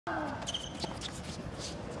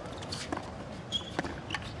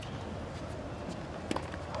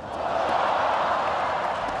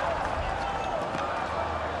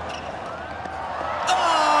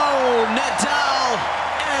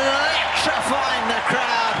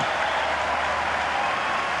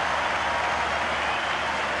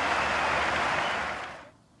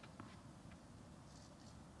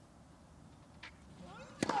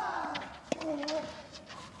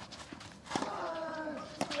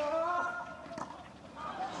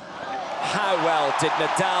how well did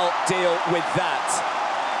Nadal deal with that?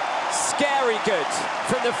 Scary good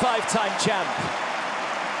from the five-time champ.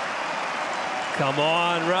 Come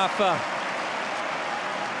on, Rafa.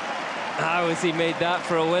 How has he made that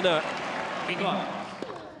for a winner?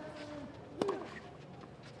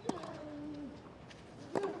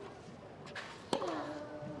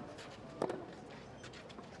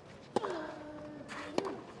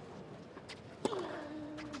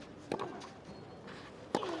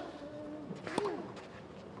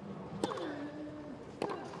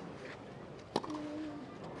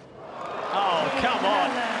 Oh, come on.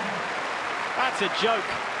 That's a joke.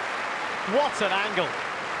 What an angle.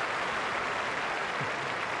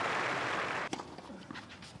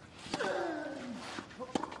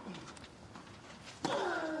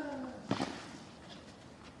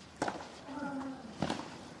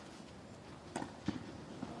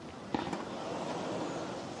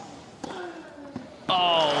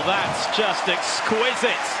 Oh, that's just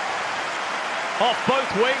exquisite. Off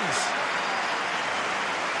both wings.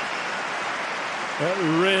 That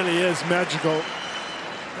really is magical.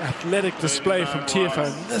 Athletic display from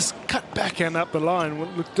Tiafoe. This cut backhand up the line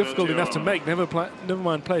would look difficult enough to make. Never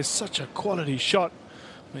mind play such a quality shot.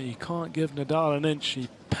 But you can't give Nadal an inch. He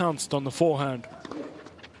pounced on the forehand.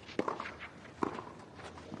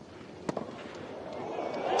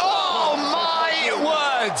 Oh my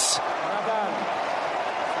words!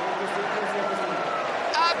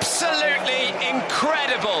 Absolutely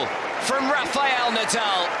incredible from Rafael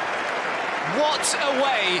Nadal. What a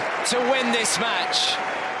way to win this match.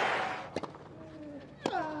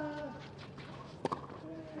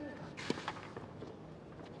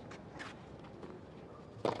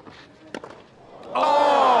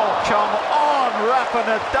 Oh, come on, Rafa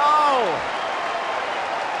Nadal!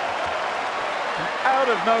 Out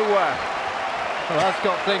of nowhere. Well, that's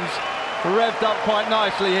got things revved up quite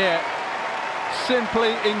nicely here.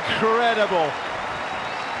 Simply incredible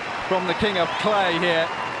from the king of clay here.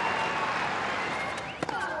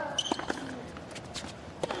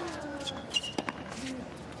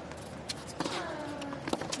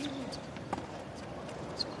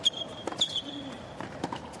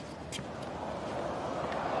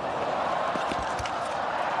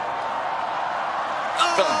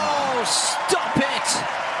 Oh, stop it!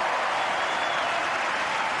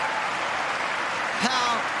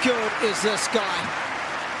 How good is this guy?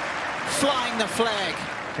 Flying the flag.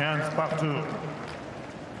 15 partout.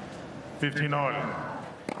 15-all.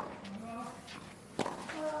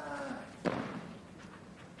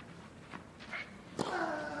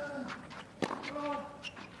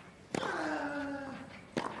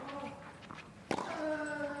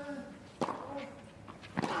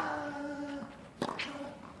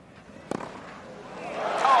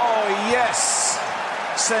 Yes,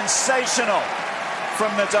 sensational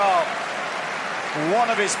from Nadal. One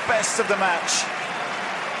of his best of the match.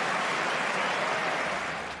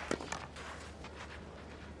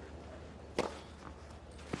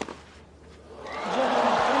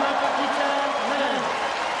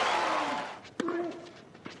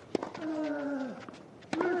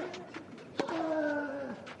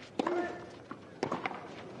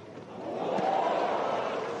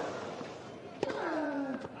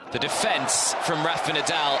 The defence from Rafa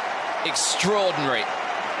Nadal, extraordinary.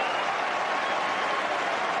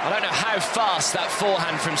 I don't know how fast that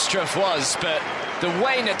forehand from Struff was, but the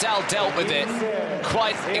way Nadal dealt with it,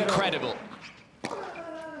 quite incredible.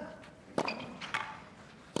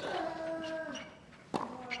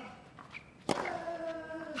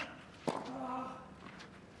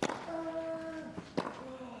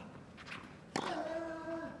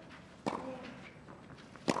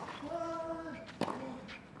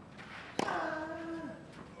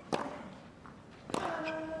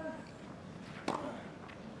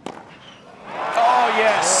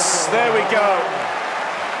 Yes, there we go.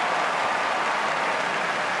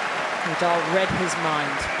 Nadal read his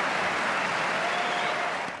mind.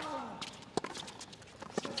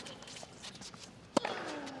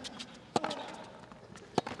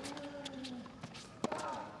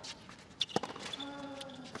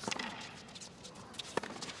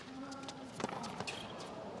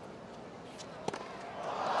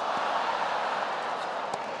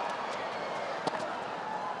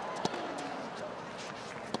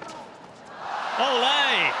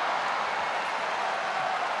 Olé!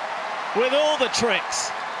 With all the tricks.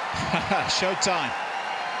 Showtime.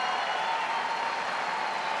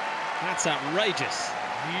 That's outrageous.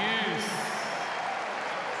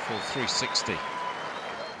 Full 360.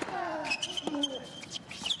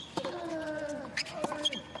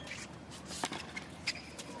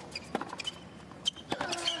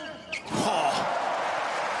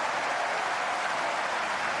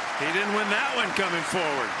 one coming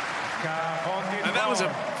forward. And that was a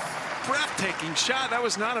breathtaking shot. That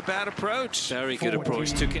was not a bad approach. Very good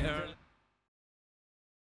approach. Took it early.